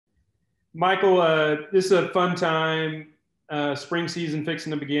Michael, this is a fun time. Spring season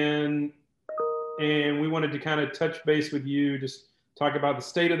fixing to begin, and we wanted to kind of touch base with you, just talk about the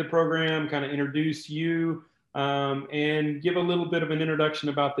state of the program, kind of introduce you, and give a little bit of an introduction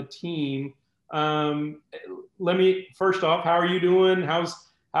about the team. Um, Let me first off, how are you doing? How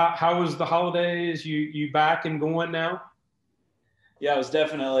was the holidays? You back and going now? Yeah, it was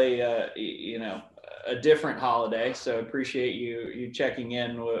definitely a different holiday. So appreciate you checking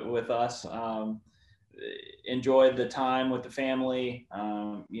in with us. Enjoyed the time with the family.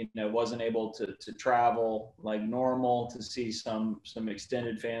 Wasn't able to travel like normal to see some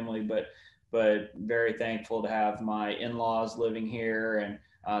extended family, but very thankful to have my in-laws living here and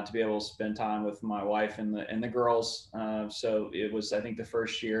to be able to spend time with my wife and the girls. So it was, I think, the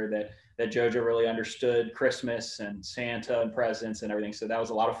first year that JoJo really understood Christmas and Santa and presents and everything. So that was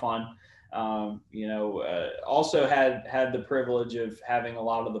a lot of fun. Also had the privilege of having a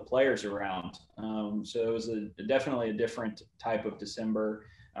lot of the players around. So it was definitely a different type of December,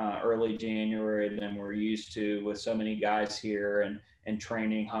 early January than we're used to with so many guys here and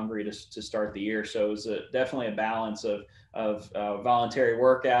training hungry to start the year. So it was definitely a balance of voluntary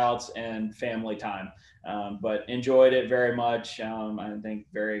workouts and family time. But enjoyed it very much. I think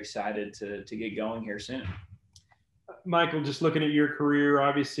very excited to get going here soon. Michael, just looking at your career,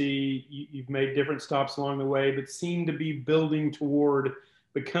 obviously you've made different stops along the way, but seem to be building toward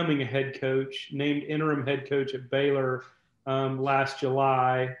becoming a head coach, named interim head coach at Baylor last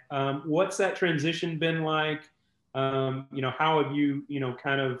July. What's that transition been like? How have you,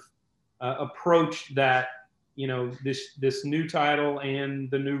 kind of approached that, this new title and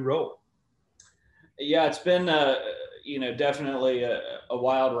the new role? Yeah, it's been definitely a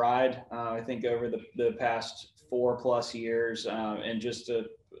wild ride. I think over the past 4+ years, and just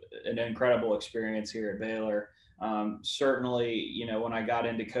an incredible experience here at Baylor. Certainly, when I got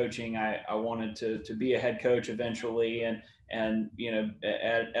into coaching, I wanted to be a head coach eventually, and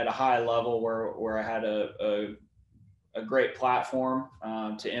at a high level where I had a great platform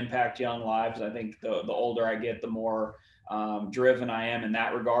to impact young lives. I think the older I get, the more driven I am in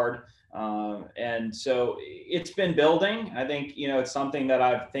that regard. And so it's been building. I think, it's something that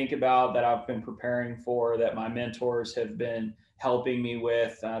I think about, that I've been preparing for, that my mentors have been helping me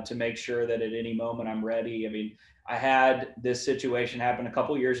with to make sure that at any moment I'm ready. I mean, I had this situation happen a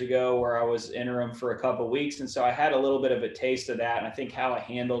couple years ago where I was interim for a couple weeks. And so I had a little bit of a taste of that. And I think how I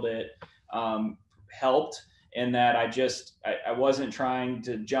handled it helped in that I wasn't trying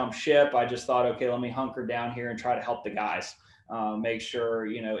to jump ship. I just thought, okay, let me hunker down here and try to help the guys. Make sure,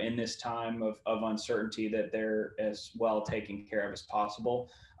 in this time of uncertainty, that they're as well taken care of as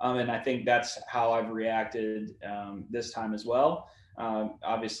possible. And I think that's how I've reacted this time as well.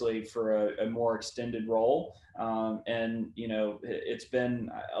 Obviously for a more extended role. And it's been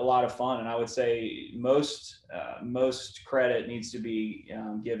a lot of fun. And I would say most credit needs to be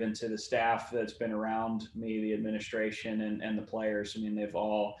given to the staff that's been around me, the administration and the players. I mean, they've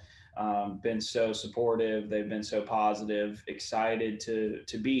all been so supportive. They've been so positive, excited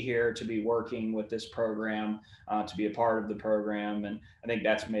to be here, to be working with this program, to be a part of the program. And I think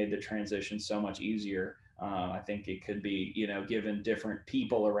that's made the transition so much easier. I think it could be, given different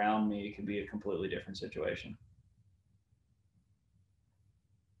people around me, it could be a completely different situation.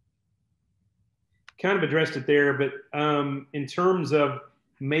 Kind of addressed it there, but in terms of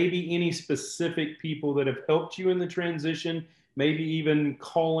maybe any specific people that have helped you in the transition, maybe even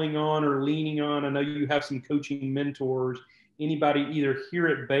calling on or leaning on. I know you have some coaching mentors. Anybody either here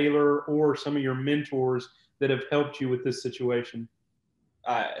at Baylor or some of your mentors that have helped you with this situation?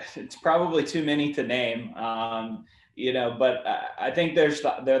 It's probably too many to name, but I think they're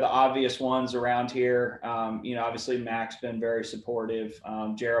the obvious ones around here. Obviously Mac's been very supportive.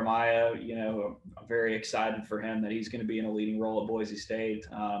 Jeremiah, I'm very excited for him that he's going to be in a leading role at Boise State.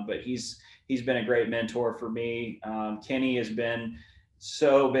 But he's been a great mentor for me. Kenny has been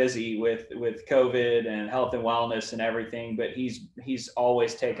so busy with COVID and health and wellness and everything, but he's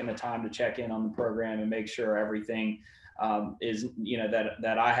always taken the time to check in on the program and make sure everything is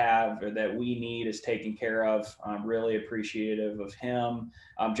that I have or that we need is taken care of. I'm really appreciative of him.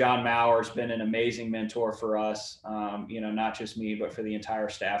 John Mauer's been an amazing mentor for us. Not just me, but for the entire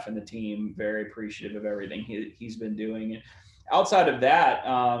staff and the team. Very appreciative of everything he's been doing. And outside of that,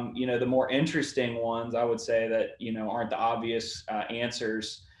 the more interesting ones, I would say that aren't the obvious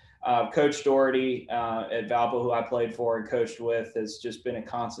answers. Coach Doherty at Valpo, who I played for and coached with, has just been a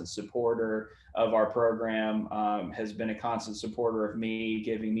constant supporter of our program, has been a constant supporter of me,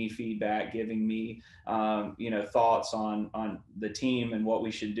 giving me feedback, giving me, thoughts on the team and what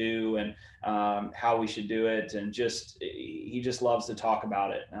we should do and how we should do it. And he just loves to talk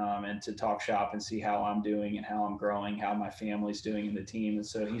about it and to talk shop and see how I'm doing and how I'm growing, how my family's doing in the team. And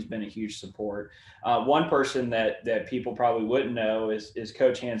so he's been a huge support. One person that people probably wouldn't know is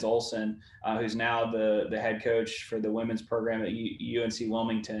Coach Hans Olsen, who's now the head coach for the women's program at UNC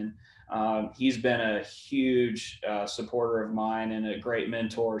Wilmington. He's been a huge supporter of mine and a great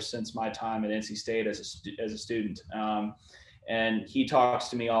mentor since my time at NC State as a student. And he talks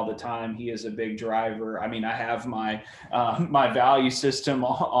to me all the time. He is a big driver. I mean, I have my value system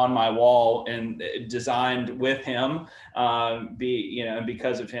on my wall and designed with him.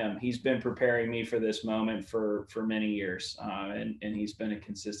 Because of him, he's been preparing me for this moment for many years, and he's been a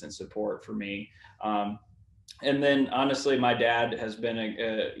consistent support for me. And then honestly, my dad has been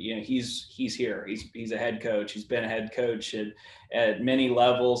he's here. He's a head coach. He's been a head coach at many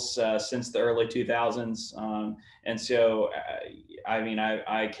levels since the early 2000s. And so,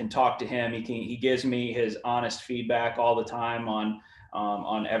 I can talk to him. He gives me his honest feedback all the time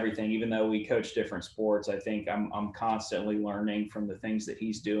on everything. Even though we coach different sports, I think I'm constantly learning from the things that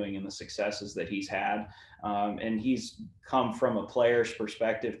he's doing and the successes that he's had. And he's come from a player's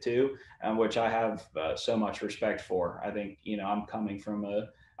perspective too, which I have so much respect for. I think, I'm coming from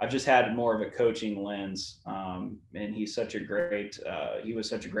I've just had more of a coaching lens, and he was such a great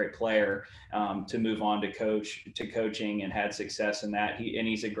player to move on to coaching and had success in that.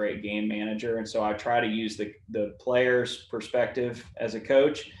 He's a great game manager. And so I try to use the player's perspective as a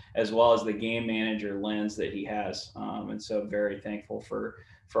coach, as well as the game manager lens that he has. And so very thankful for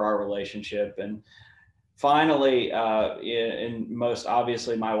our relationship. And finally, and most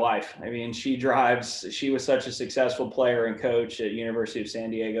obviously my wife. I mean, she was such a successful player and coach at University of San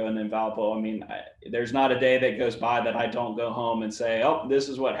Diego and then Valpo. I mean, there's not a day that goes by that I don't go home and say, oh, this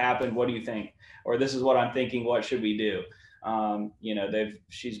is what happened. What do you think? Or this is what I'm thinking. What should we do?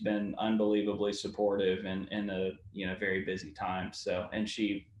 She's been unbelievably supportive in a very busy time. So, and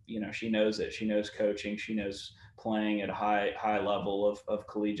she knows it. She knows coaching. She knows playing at a high level of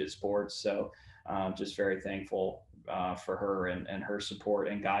collegiate sports. So, just very thankful for her and her support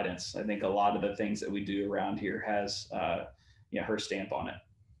and guidance. I think a lot of the things that we do around here has her stamp on it.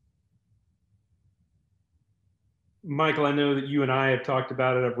 Michael, I know that you and I have talked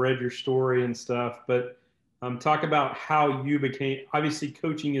about it. I've read your story and stuff, but talk about how you became, obviously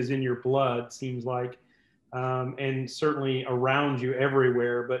coaching is in your blood, seems like, and certainly around you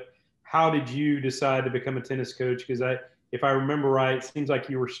everywhere, but how did you decide to become a tennis coach? Because if I remember right, it seems like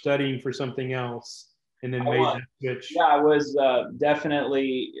you were studying for something else and then made that switch. Yeah, I was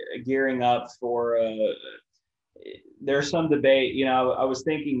definitely gearing up for there's some debate. I was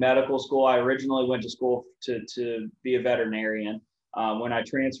thinking medical school. I originally went to school to be a veterinarian. When I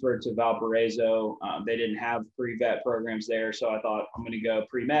transferred to Valparaiso, they didn't have pre-vet programs there. So I thought I'm going to go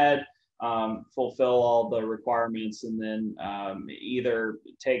pre-med, fulfill all the requirements, and then either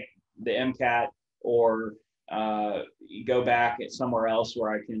take the MCAT or go back at somewhere else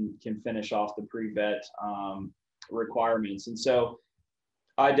where I can finish off the pre-vet requirements. And so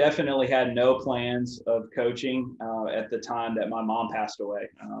I definitely had no plans of coaching at the time that my mom passed away.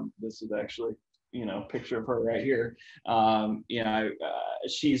 This is actually, a picture of her right here.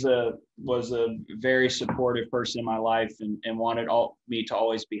 She was a very supportive person in my life and wanted me to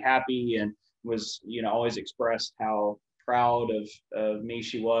always be happy, and was, always expressed how proud of me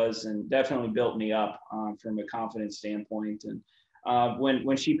she was, and definitely built me up from a confidence standpoint. And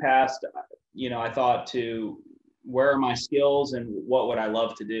when she passed, I thought where are my skills and what would I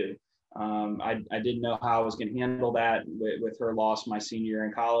love to do? I didn't know how I was going to handle that with her loss my senior year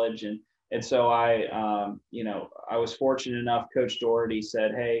in college. And so I was fortunate enough, Coach Doherty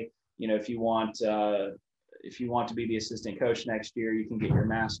said, hey, if you want to be the assistant coach next year, you can get your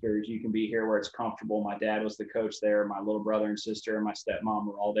master's. You can be here where it's comfortable. My dad was the coach there. My little brother and sister and my stepmom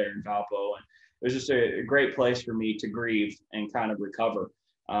were all there in Valpo. And it was just a great place for me to grieve and kind of recover.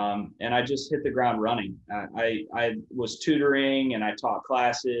 And I just hit the ground running. I was tutoring and I taught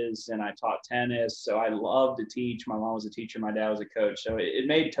classes and I taught tennis. So I loved to teach. My mom was a teacher. My dad was a coach. So it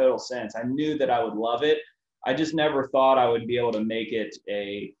made total sense. I knew that I would love it. I just never thought I would be able to make it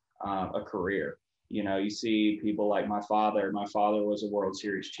a career. You see people like my father. My father was a World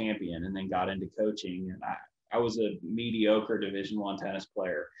Series champion and then got into coaching. And I was a mediocre Division I tennis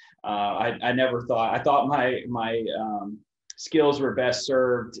player. I never thought, I thought my skills were best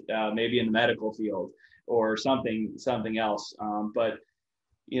served maybe in the medical field or something else. But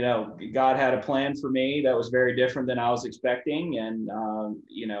God had a plan for me that was very different than I was expecting. And,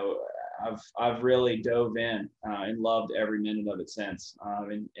 I've really dove in and loved every minute of it since.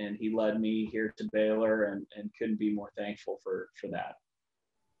 And he led me here to Baylor, and couldn't be more thankful for that.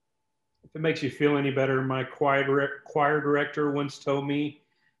 If it makes you feel any better, my choir director once told me,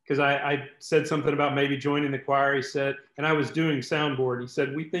 because I said something about maybe joining the choir. He said, and I was doing soundboard. He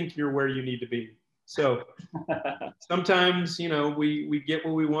said, "We think you're where you need to be." So sometimes, we get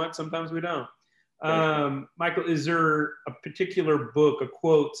what we want. Sometimes we don't. Michael, is there a particular book, a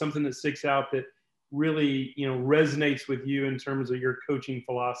quote, something that sticks out that really, resonates with you in terms of your coaching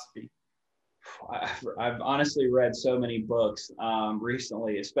philosophy? I've honestly read so many books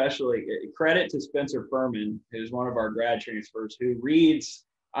recently, especially credit to Spencer Furman, who's one of our grad transfers, who reads,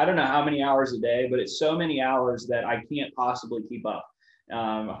 I don't know how many hours a day, but it's so many hours that I can't possibly keep up.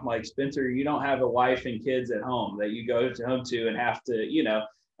 I'm like, Spencer, you don't have a wife and kids at home that you go home to and have to,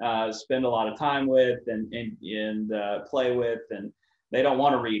 spend a lot of time with and play with, and they don't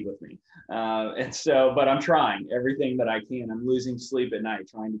want to read with me. But I'm trying everything that I can. I'm losing sleep at night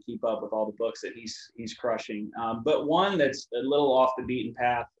trying to keep up with all the books that he's crushing. But one that's a little off the beaten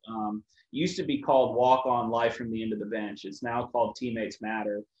path used to be called Walk On: Life from the End of the Bench. It's now called Teammates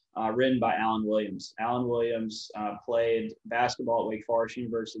Matter, written by Alan Williams. Alan Williams played basketball at Wake Forest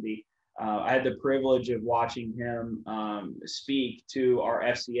University. I had the privilege of watching him speak to our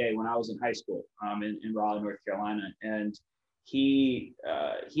FCA when I was in high school in Raleigh, North Carolina. And he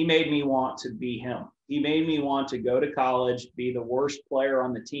made me want to be him. He made me want to go to college, be the worst player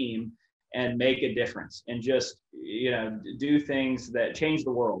on the team, and make a difference, and just, do things that change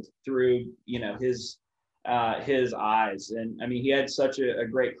the world through, his eyes. And I mean, he had such a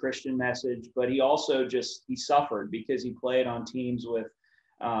great Christian message, but he also he suffered because he played on teams with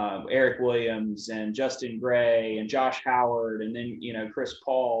Eric Williams and Justin Gray and Josh Howard, and then Chris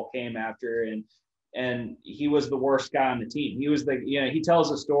Paul came after, and he was the worst guy on the team. He was he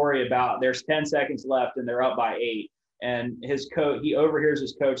tells a story about there's 10 seconds left and they're up by 8, and his coach, he overhears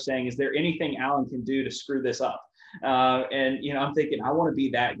his coach saying, "Is there anything Alan can do to screw this up?" And I'm thinking, I want to be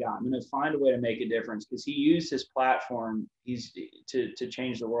that guy. I'm going to find a way to make a difference, because he used his platform to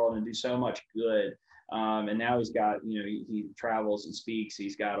change the world and do so much good. And now he's got, he travels and speaks.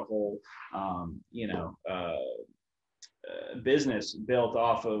 He's got a whole, business built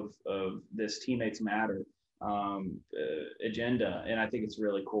off of this Teammates Matter agenda. And I think it's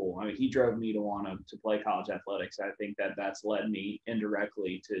really cool. I mean, he drove me to want to play college athletics. I think that's led me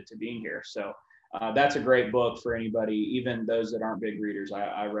indirectly to being here. So that's a great book for anybody, even those that aren't big readers.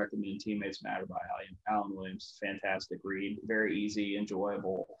 I recommend Teammates Matter by Alan Williams. Fantastic read, very easy,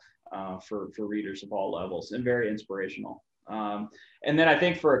 enjoyable for readers of all levels, and very inspirational. And then I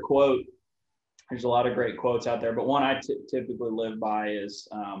think for a quote, there's a lot of great quotes out there, but one I typically live by is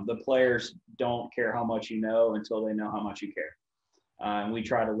the players don't care how much you know until they know how much you care. And we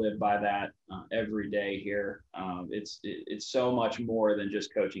try to live by that every day here. It's so much more than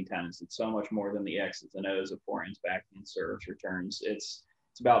just coaching tennis. It's so much more than the X's and O's of forehands, backhands, serves, returns. It's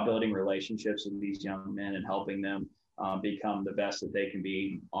about building relationships with these young men and helping them become the best that they can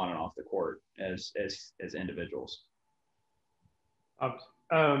be on and off the court as individuals.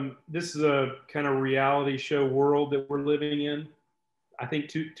 This is a kind of reality show world that we're living in. I think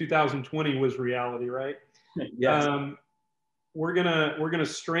 2020 was reality, right? Yes. We're gonna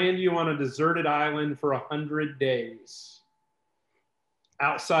strand you on a deserted island for 100 days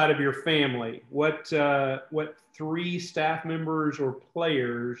outside of your family. What 3 staff members or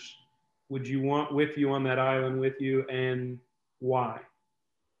players would you want with you on that island with you, and why?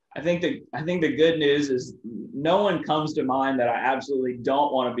 I think the good news is no one comes to mind that I absolutely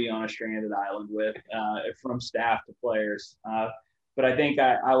don't want to be on a stranded island with, from staff to players. But I think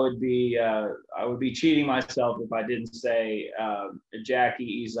I would be cheating myself if I didn't say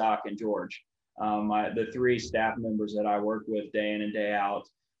Jackie, Isaac, and George, the 3 staff members that I work with day in and day out.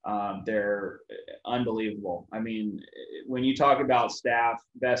 They're unbelievable. I mean, when you talk about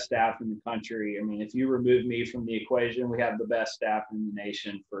best staff in the country, I mean, if you remove me from the equation, we have the best staff in the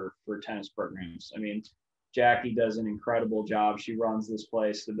nation for tennis programs. I mean, Jackie does an incredible job. She runs this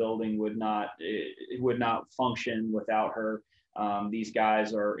place. The building would not function without her. These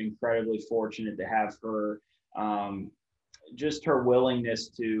guys are incredibly fortunate to have her, just her willingness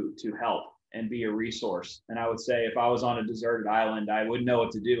to help and be a resource. And I would say if I was on a deserted island, I wouldn't know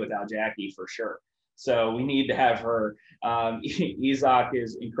what to do without Jackie for sure. So we need to have her. Isaac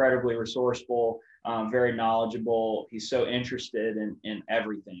is incredibly resourceful, very knowledgeable. He's so interested in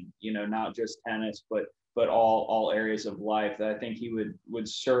everything, not just tennis, but all areas of life, that I think he would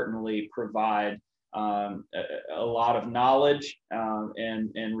certainly provide a lot of knowledge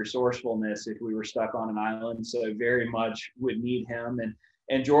and resourcefulness if we were stuck on an island. So I very much would need him.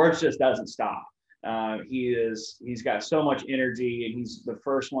 And George just doesn't stop. He's got so much energy, and he's the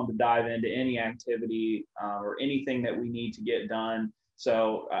first one to dive into any activity or anything that we need to get done.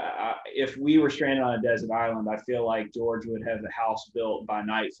 So if we were stranded on a desert island, I feel like George would have the house built by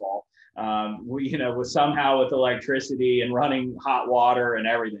nightfall. With electricity and running hot water and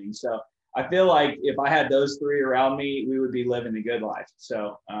everything. So I feel like if I had those three around me, we would be living a good life.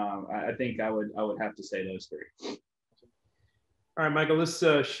 So I think I would have to say those three. All right, Michael, let's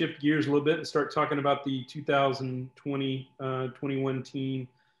shift gears a little bit and start talking about the 2020-21 team.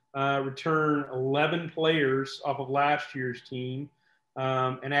 Return 11 players off of last year's team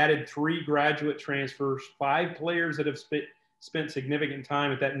and added 3 graduate transfers, 5 players that have spent significant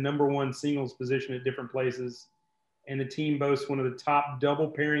time at that number 1 singles position at different places. And the team boasts one of the top double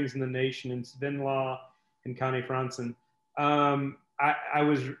pairings in the nation in Sven Law and Connie Franzen. I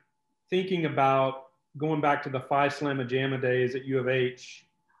was thinking about going back to the Phi Slamma Jamma days at U of H,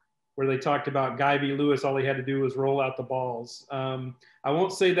 where they talked about Guy V. Lewis, all he had to do was roll out the balls. I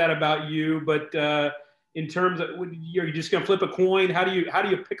won't say that about you, but in terms of, are you just going to flip a coin? How do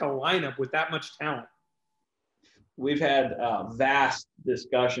you pick a lineup with that much talent? We've had vast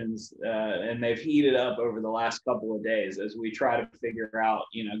discussions, and they've heated up over the last couple of days as we try to figure out,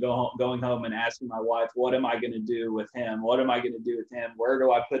 going home and asking my wife, what am I going to do with him? What am I going to do with him? Where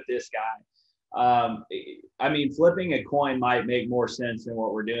do I put this guy? Flipping a coin might make more sense than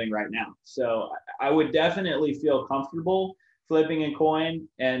what we're doing right now. So I would definitely feel comfortable flipping a coin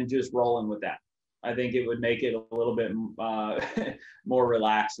and just rolling with that. I think it would make it a little bit more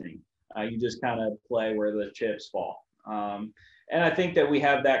relaxing. You just kind of play where the chips fall. And I think that we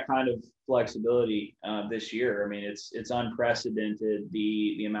have that kind of flexibility this year. I mean, it's unprecedented,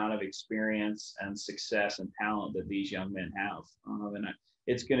 the amount of experience and success and talent that these young men have.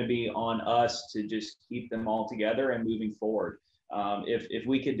 It's going to be on us to just keep them all together and moving forward. If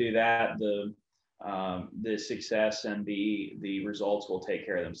we could do that, the success and the results will take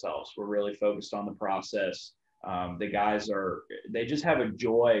care of themselves. We're really focused on the process. The guys they just have a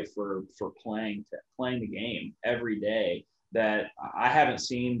joy for playing the game every day that I haven't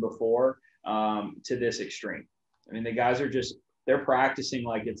seen before to this extreme. I mean, the guys they're practicing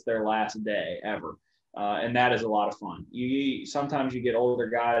like it's their last day ever. And that is a lot of fun. Sometimes you get older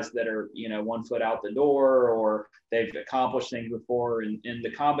guys that are, 1 foot out the door, or they've accomplished things before. And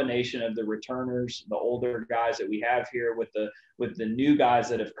the combination of the returners, the older guys that we have here with the new guys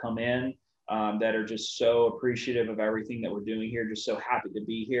that have come in, that are just so appreciative of everything that we're doing here, just so happy to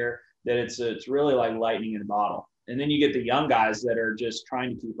be here, that it's really like lightning in a bottle. And then you get the young guys that are just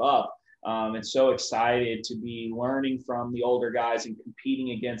trying to keep up. And so excited to be learning from the older guys and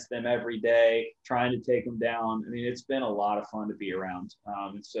competing against them every day, trying to take them down. I mean, it's been a lot of fun to be around.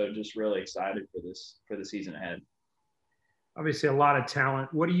 And so just really excited for the season ahead. Obviously a lot of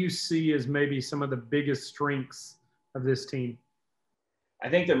talent. What do you see as maybe some of the biggest strengths of this team? I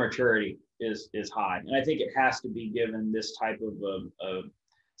think the maturity is high. And I think it has to be given this type of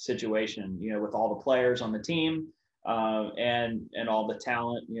situation, with all the players on the team. And all the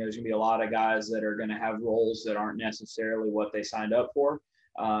talent, there's gonna be a lot of guys that are gonna have roles that aren't necessarily what they signed up for,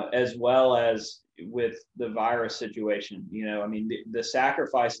 as well as with the virus situation. The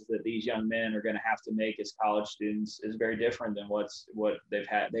sacrifices that these young men are gonna have to make as college students is very different than what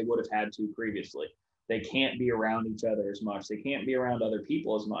they would have had to previously. They can't be around each other as much. They can't be around other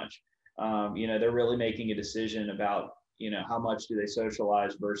people as much. They're really making a decision about, how much do they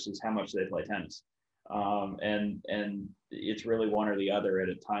socialize versus how much they play tennis. And it's really one or the other at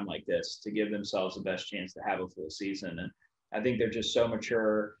a time like this to give themselves the best chance to have a full season. And I think they're just so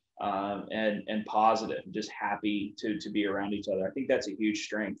mature and positive, just happy to be around each other. I think that's a huge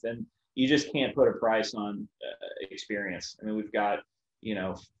strength, and you just can't put a price on experience. I mean, we've got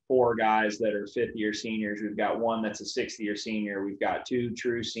 4 guys that are 5th-year seniors. We've got 1 that's a 6th-year senior. We've got 2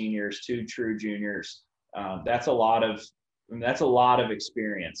 true seniors, 2 true juniors. That's a lot of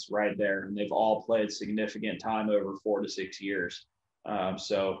experience right there, and they've all played significant time over 4 to 6 years.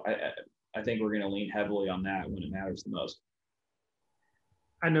 So I think we're going to lean heavily on that when it matters the most.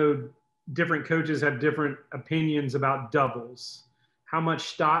 I know different coaches have different opinions about doubles. How much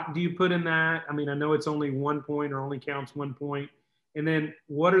stock do you put in that? I mean, I know it's only 1 point or only counts 1 point. And then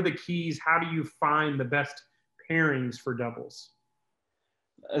what are the keys? How do you find the best pairings for doubles?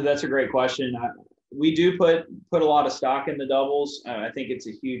 That's a great question. We do put a lot of stock in the doubles. I think it's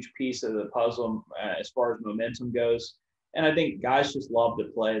a huge piece of the puzzle as far as momentum goes. And I think guys just love to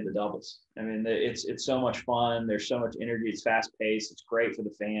play the doubles. I mean, it's so much fun. There's so much energy. It's fast paced. It's great for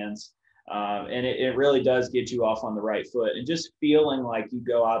the fans. And it really does get you off on the right foot. And just feeling like you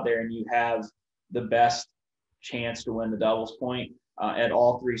go out there and you have the best chance to win the doubles point at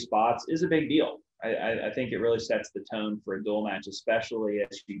all three spots is a big deal. I think it really sets the tone for a dual match, especially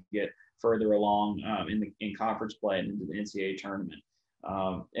as you get further along in conference play and into the NCAA tournament.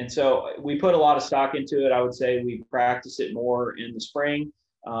 And so we put a lot of stock into it. I would say we practice it more in the spring,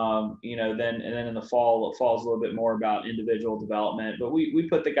 then in the fall, it falls a little bit more about individual development. But we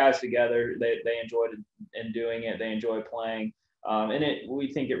put the guys together. They enjoyed in doing it. They enjoy playing, and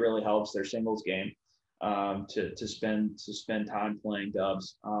we think it really helps their singles game to spend time playing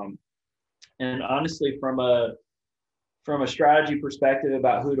dubs. And honestly, from a strategy perspective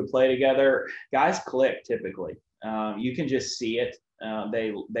about who to play together, guys click typically. You can just see it.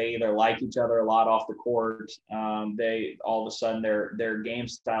 They either like each other a lot off the court. They all of a sudden their game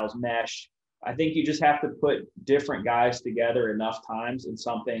styles mesh. I think you just have to put different guys together enough times, and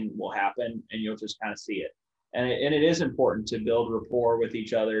something will happen, and you'll just kind of see it. And it is important to build rapport with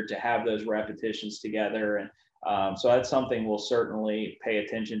each other, to have those repetitions together. And so that's something we'll certainly pay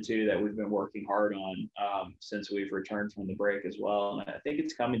attention to, that we've been working hard on since we've returned from the break as well. And I think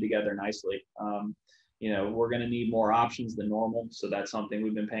it's coming together nicely. We're going to need more options than normal. So that's something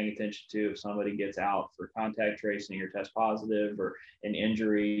we've been paying attention to. If somebody gets out for contact tracing or test positive or an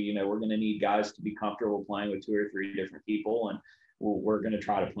injury, we're going to need guys to be comfortable playing with 2 or 3 different people. And we're going to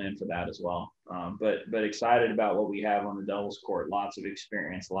try to plan for that as well. But excited about what we have on the doubles court. Lots of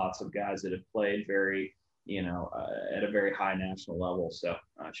experience, lots of guys that have played very, at a very high national level. So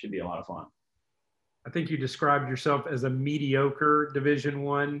it should be a lot of fun. I think you described yourself as a mediocre Division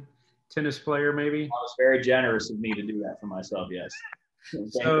I tennis player, maybe. It was very generous of me to do that for myself. Yes.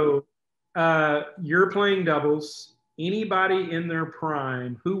 So you're playing doubles. Anybody in their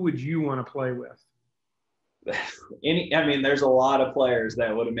prime, who would you want to play with? There's a lot of players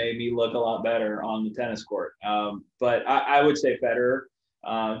that would have made me look a lot better on the tennis court. But I would say Federer,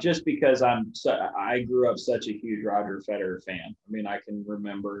 just because I grew up such a huge Roger Federer fan. I can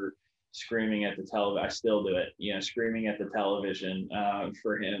remember screaming at the television. I still do it, screaming at the television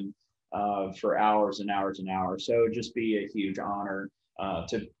for him for hours and hours and hours. So it would just be a huge honor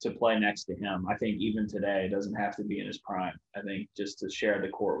to play next to him. I think even today, it doesn't have to be in his prime. I think just to share the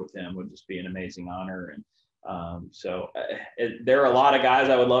court with him would just be an amazing honor. And there are a lot of guys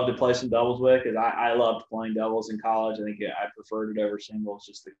I would love to play some doubles with, because I loved playing doubles in college. I think I preferred it over singles,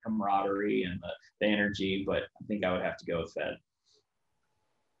 just the camaraderie and the energy. But I think I would have to go with Fed.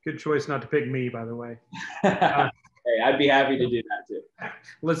 Good choice not to pick me, by the way. Hey, I'd be happy to do that too.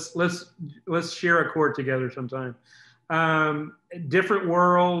 Let's share a court together sometime. Different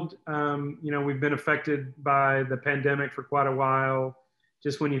world. We've been affected by the pandemic for quite a while.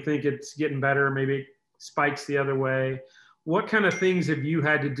 Just when you think it's getting better, maybe it spikes the other way. What kind of things have you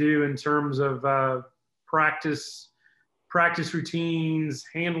had to do in terms of practice routines,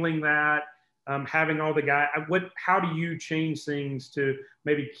 handling that, having all the guys? How do you change things to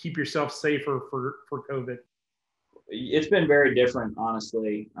maybe keep yourself safer for COVID? It's been very different,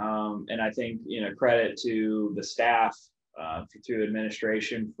 honestly. And I think, credit to the staff, to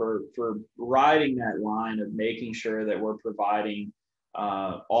administration for riding that line of making sure that we're providing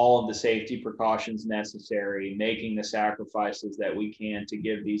all of the safety precautions necessary, making the sacrifices that we can to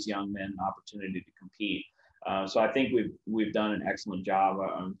give these young men an opportunity to compete. So I think we've done an excellent job.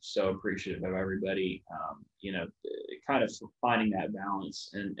 I'm so appreciative of everybody, kind of finding that balance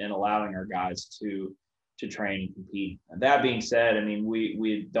and allowing our guys to train and compete. That being said,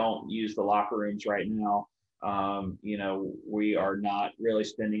 we don't use the locker rooms right now. We are not really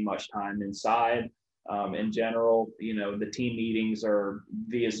spending much time inside. In general, the team meetings are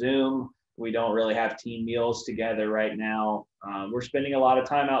via Zoom. We don't really have team meals together right now. We're spending a lot of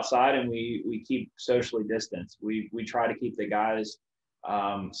time outside, and we keep socially distanced. We try to keep the guys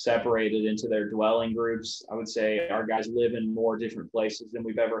separated into their dwelling groups. I would say our guys live in more different places than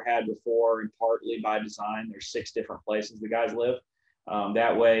we've ever had before, and partly by design. There's 6 different places the guys live.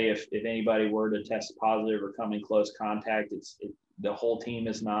 That way, if anybody were to test positive or come in close contact, the whole team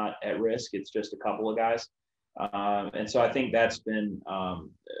is not at risk. It's just a couple of guys. And so I think that's been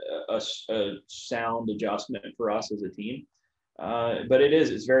a sound adjustment for us as a team. But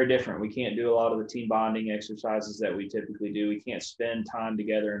it's very different. We can't do a lot of the team bonding exercises that we typically do. We can't spend time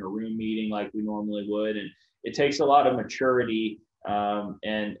together in a room meeting like we normally would. And it takes a lot of maturity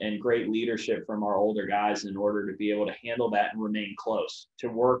and great leadership from our older guys in order to be able to handle that and remain close, to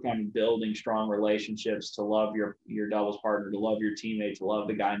work on building strong relationships, to love your doubles partner, to love your teammate, to love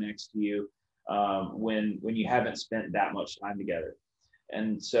the guy next to you when you haven't spent that much time together.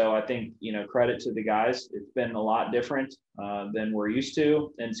 And so I think, credit to the guys. It's been a lot different than we're used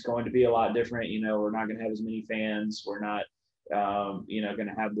to, and it's going to be a lot different. We're not going to have as many fans. We're not, going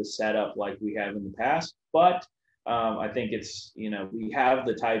to have the setup like we have in the past. But I think it's, we have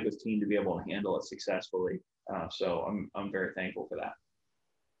the type of team to be able to handle it successfully. So I'm very thankful for that.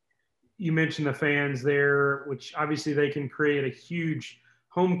 You mentioned the fans there, which obviously they can create a huge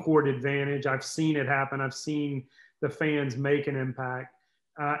home court advantage. I've seen it happen. I've seen the fans make an impact.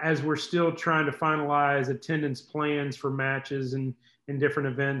 As we're still trying to finalize attendance plans for matches and different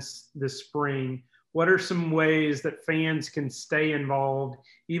events this spring, what are some ways that fans can stay involved,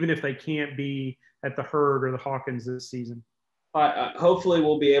 even if they can't be at the Herd or the Hawkins this season? Hopefully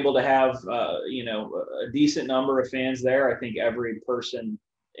we'll be able to have, a decent number of fans there. I think every person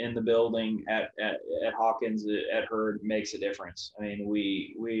in the building at Hawkins, at Herd, makes a difference. I mean,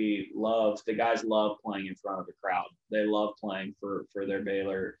 the guys love playing in front of the crowd. They love playing for their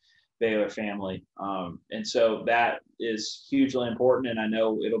Baylor family. And so that is hugely important. And I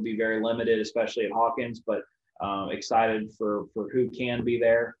know it'll be very limited, especially at Hawkins, but excited for who can be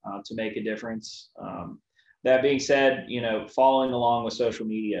there to make a difference. That being said, following along with social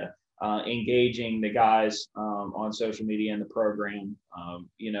media, engaging the guys on social media and the program.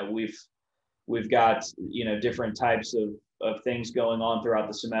 We've got, different types of things going on throughout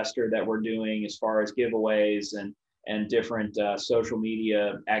the semester that we're doing as far as giveaways and different social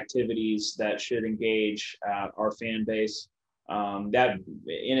media activities that should engage our fan base. That,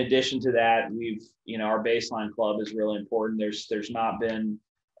 in addition to that, our baseline club is really important. There's not been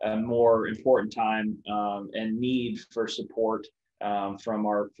a more important time and need for support from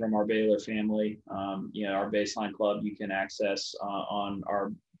our Baylor family. Our baseline club you can access on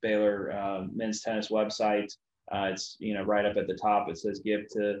our Baylor men's tennis website. It's right up at the top. It says "Give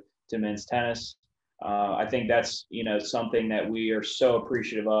to Men's Tennis." I think that's something that we are so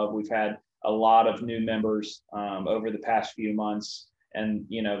appreciative of. We've had a lot of new members over the past few months. And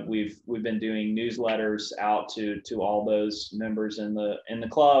we've been doing newsletters out to all those members in the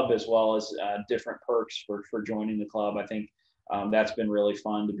club, as well as different perks for joining the club. I think that's been really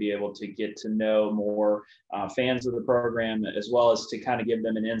fun to be able to get to know more fans of the program, as well as to kind of give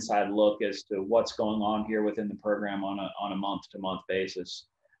them an inside look as to what's going on here within the program on a month-to-month basis.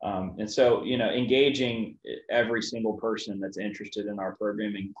 And so engaging every single person that's interested in our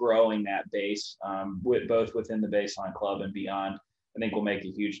program and growing that base both within the baseline club and beyond, I think will make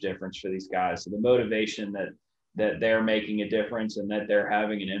a huge difference for these guys. So the motivation that they're making a difference and that they're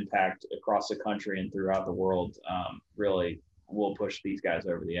having an impact across the country and throughout the world really will push these guys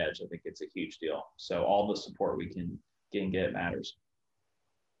over the edge. I think it's a huge deal. So all the support we can get matters.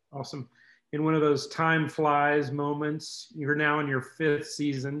 Awesome. In one of those time flies moments, you're now in your fifth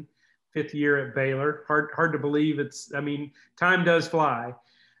year at Baylor. Hard to believe. Time does fly.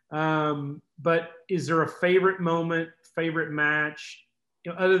 But is there a favorite moment, favorite match,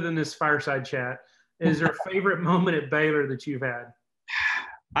 other than this fireside chat? Is there a favorite moment at Baylor that you've had?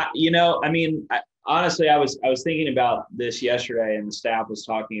 Honestly, I was thinking about this yesterday, and the staff was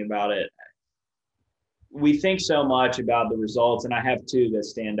talking about it. We think so much about the results, and I have two that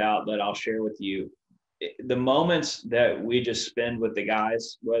stand out that I'll share with you. The moments that we just spend with the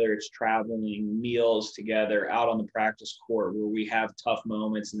guys, whether it's traveling, meals together, out on the practice court where we have tough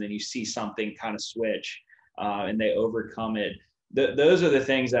moments and then you see something kind of switch and they overcome it. Those are the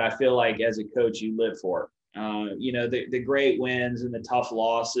things that I feel like as a coach you live for. The great wins and the tough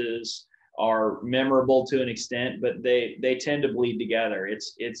losses are memorable to an extent, but they tend to bleed together.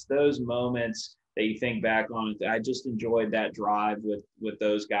 It's those moments that you think back on. I just enjoyed that drive with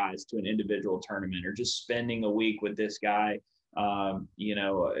those guys to an individual tournament, or just spending a week with this guy, at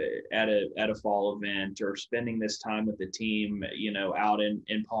a fall event, or spending this time with the team, out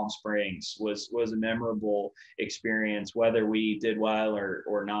in Palm Springs was a memorable experience, whether we did well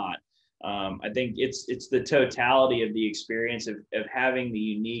or not. I think it's the totality of the experience of having the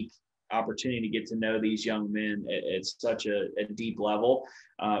unique opportunity to get to know these young men at such a deep level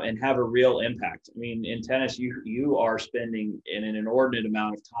and have a real impact. I mean, in tennis, you are spending an inordinate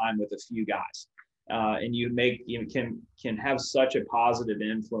amount of time with a few guys, and you can have such a positive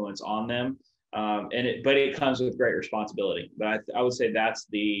influence on them. But it comes with great responsibility. But I would say that's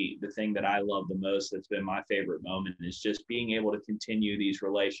the thing that I love the most. That's been my favorite moment, is just being able to continue these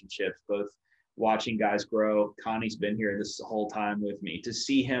relationships, both watching guys grow. Connie's been here this whole time with me. To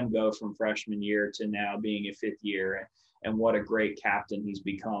see him go from freshman year to now being a fifth year, and what a great captain he's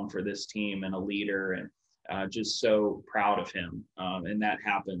become for this team, and a leader, and just so proud of him. And that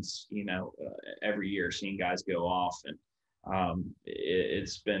happens, every year, seeing guys go off. And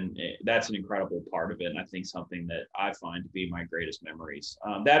That's an incredible part of it, and I think something that I find to be my greatest memories.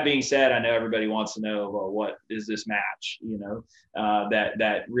 That being said, I know everybody wants to know, well, what is this match,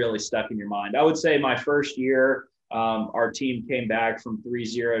 that really stuck in your mind? I would say my first year, our team came back from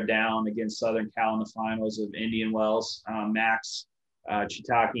 3-0 down against Southern Cal in the finals of Indian Wells. Max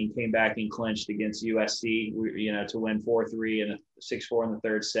Chitaki came back and clinched against USC, to win 4-3 and 6-4 in the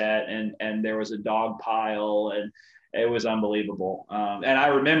third set. And there was a dog pile, and it was unbelievable. And I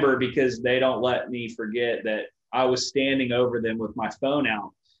remember, because they don't let me forget, that I was standing over them with my phone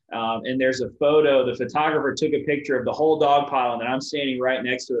out. And there's a photo, the photographer took a picture of the whole dog pile, and then I'm standing right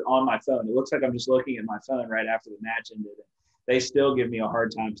next to it on my phone. It looks like I'm just looking at my phone right after the match ended. They still give me a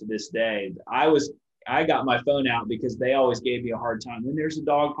hard time to this day. I got my phone out because they always gave me a hard time. When there's a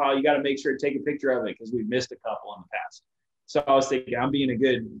dog pile, you got to make sure to take a picture of it, because we've missed a couple in the past. So I was thinking, I'm being a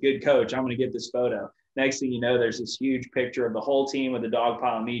good coach. I'm going to get this photo. Next thing you know, there's this huge picture of the whole team with the dog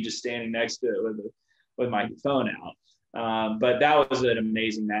pile and me just standing next to it with my phone out. But that was an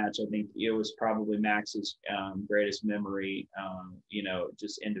amazing match. I think it was probably Max's greatest memory,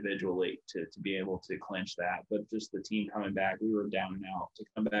 just individually to be able to clinch that. But just the team coming back, we were down and out. To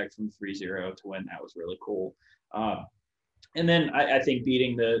come back from 3-0 to win that was really cool. And then I think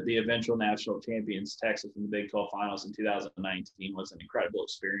beating the eventual national champions, Texas, in the Big 12 finals in 2019 was an incredible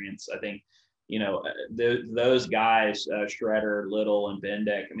experience. I think, those guys, Shredder, Little, and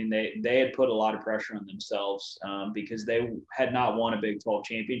Bendick, I mean, they had put a lot of pressure on themselves because they had not won a Big 12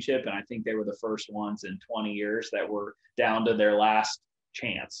 championship. And I think they were the first ones in 20 years that were down to their last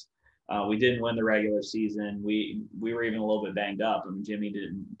chance. We didn't win the regular season. We were even a little bit banged up. I mean, Jimmy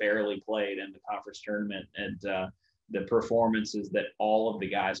barely played in the conference tournament, and the performances that all of the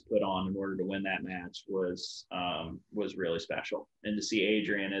guys put on in order to win that match was really special. And to see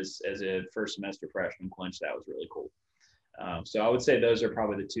Adrian as a first semester freshman clinch, that was really cool. So I would say those are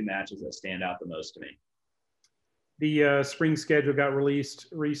probably the two matches that stand out the most to me. The spring schedule got released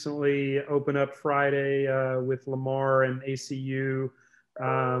recently. Open up Friday with Lamar and ACU.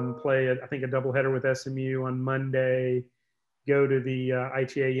 Play, I think, a doubleheader with SMU on Monday. Go to the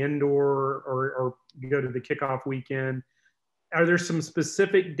ITA indoor or go to the kickoff weekend. Are there some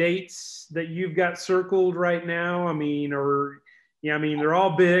specific dates that you've got circled right now? I mean, they're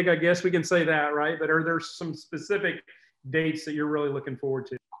all big, I guess we can say that, right? But are there some specific dates that you're really looking forward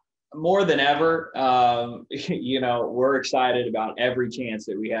to? More than ever, we're excited about every chance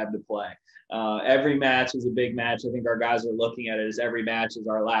that we have to play. Every match is a big match. I think our guys are looking at it as every match is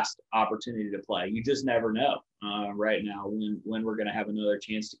our last opportunity to play. You just never know right now when we're going to have another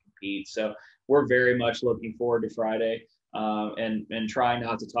chance to compete. So we're very much looking forward to Friday and trying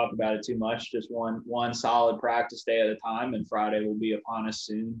not to talk about it too much. Just one solid practice day at a time, and Friday will be upon us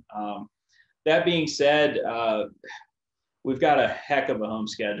soon. That being said, we've got a heck of a home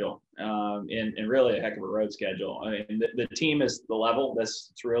schedule and really a heck of a road schedule. I mean, the team is the level.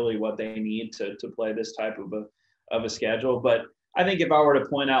 That's really what they need to play this type of a schedule. But I think if I were to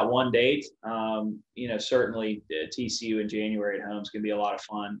point out one date, certainly TCU in January at home is going to be a lot of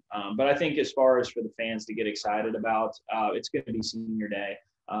fun. But I think as far as for the fans to get excited about, it's going to be Senior Day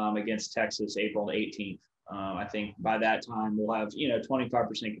against Texas, April 18th. I think by that time we'll have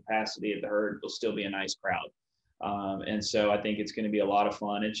 25% capacity at the Herd. It'll still be a nice crowd. And so I think it's going to be a lot of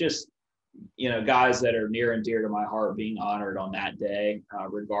fun. It's just, guys that are near and dear to my heart being honored on that day,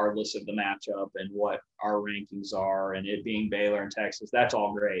 regardless of the matchup and what our rankings are, and it being Baylor and Texas, that's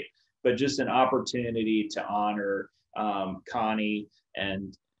all great. But just an opportunity to honor Connie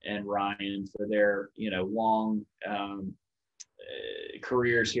and Ryan for their, long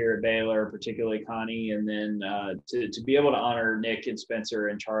careers here at Baylor, particularly Connie, and then to be able to honor Nick and Spencer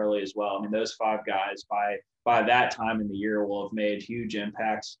and Charlie as well. I mean, those five guys by that time in the year will have made huge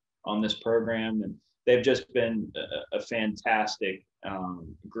impacts on this program, and they've just been a fantastic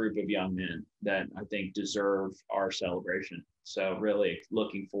group of young men that I think deserve our celebration. So really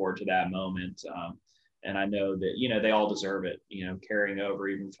looking forward to that moment. And I know that, they all deserve it, carrying over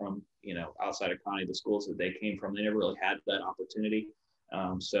even from, outside of Connie, the schools that they came from, they never really had that opportunity.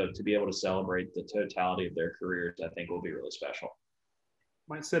 So to be able to celebrate the totality of their careers, I think will be really special.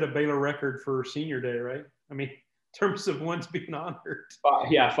 Might set a Baylor record for Senior Day, right? I mean, in terms of ones being honored.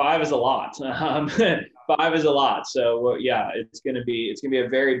 Yeah, 5 is a lot. 5 is a lot. So it's going to be a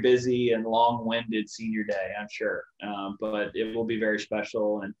very busy and long-winded Senior Day, I'm sure. But it will be very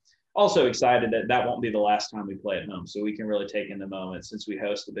special, and also excited that won't be the last time we play at home. So we can really take in the moment since we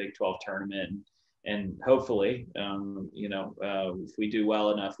host the Big 12 tournament, and hopefully, if we do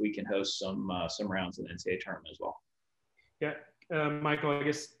well enough, we can host some rounds in the NCAA tournament as well. Yeah. Michael, I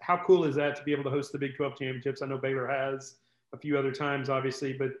guess, how cool is that to be able to host the Big 12 championships? I know Baylor has a few other times,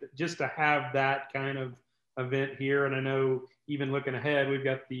 obviously, but just to have that kind of event here. And I know even looking ahead, we've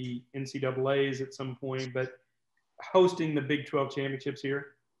got the NCAAs at some point, but hosting the Big 12 championships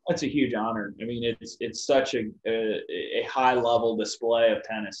here. That's a huge honor. I mean, it's such a high level display of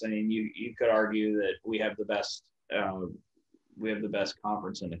tennis. I mean, you could argue that we have the best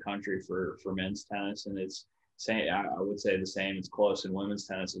conference in the country for men's tennis, and it's same. I would say the same. It's close in women's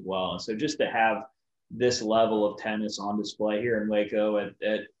tennis as well. And so just to have this level of tennis on display here in Waco at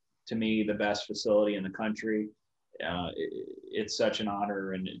to me the best facility in the country, it's such an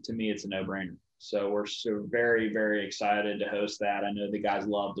honor, and to me it's a no-brainer. So we're so very, very excited to host that. I know the guys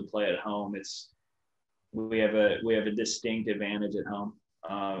love to play at home. We have a distinct advantage at home,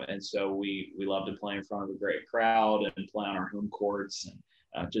 and so we love to play in front of a great crowd and play on our home courts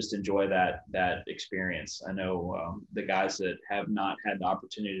and just enjoy that experience. I know the guys that have not had the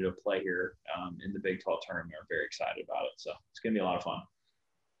opportunity to play here in the Big 12 tournament are very excited about it. So it's going to be a lot of fun.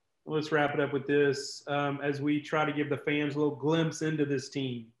 Well, let's wrap it up with this. As we try to give the fans a little glimpse into this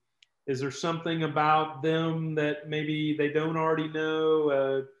team, is there something about them that maybe they don't already know?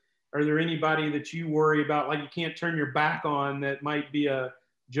 Are there anybody that you worry about, like you can't turn your back on, that might be a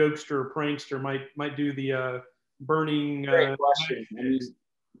jokester or prankster, might do the burning? Great question. I mean,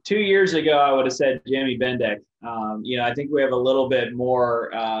 2 years ago, I would have said Jamie Bendick. I think we have a little bit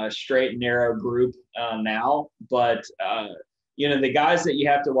more straight and narrow group now, but the guys that you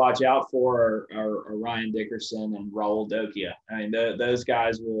have to watch out for are Ryan Dickerson and Raul Dokia. I mean, those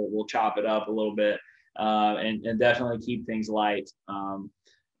guys will chop it up a little bit and definitely keep things light.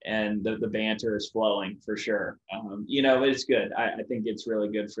 And the banter is flowing for sure. It's good. I think it's really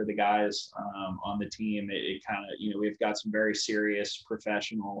good for the guys on the team. It kind of, we've got some very serious,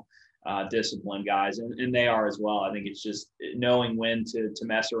 professional, disciplined guys, and they are as well. I think it's just knowing when to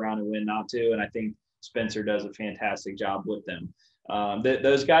mess around and when not to. And I think Spencer does a fantastic job with them.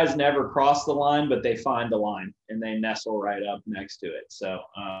 Those guys never cross the line, but they find the line and they nestle right up next to it. So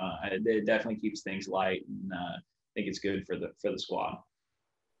it definitely keeps things light, and I think it's good for the squad.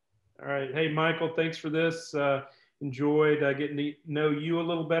 All right. Hey, Michael, thanks for this. Enjoyed getting to know you a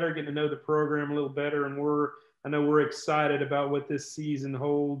little better, getting to know the program a little better. And I know we're excited about what this season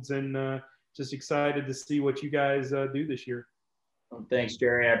holds, and just excited to see what you guys do this year. Well, thanks,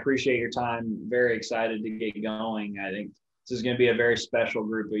 Jerry. I appreciate your time. Very excited to get going. I think this is going to be a very special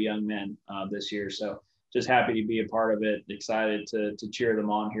group of young men this year. So just happy to be a part of it. Excited to cheer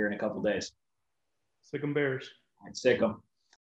them on here in a couple days. Sick 'em Bears. All right, sick 'em.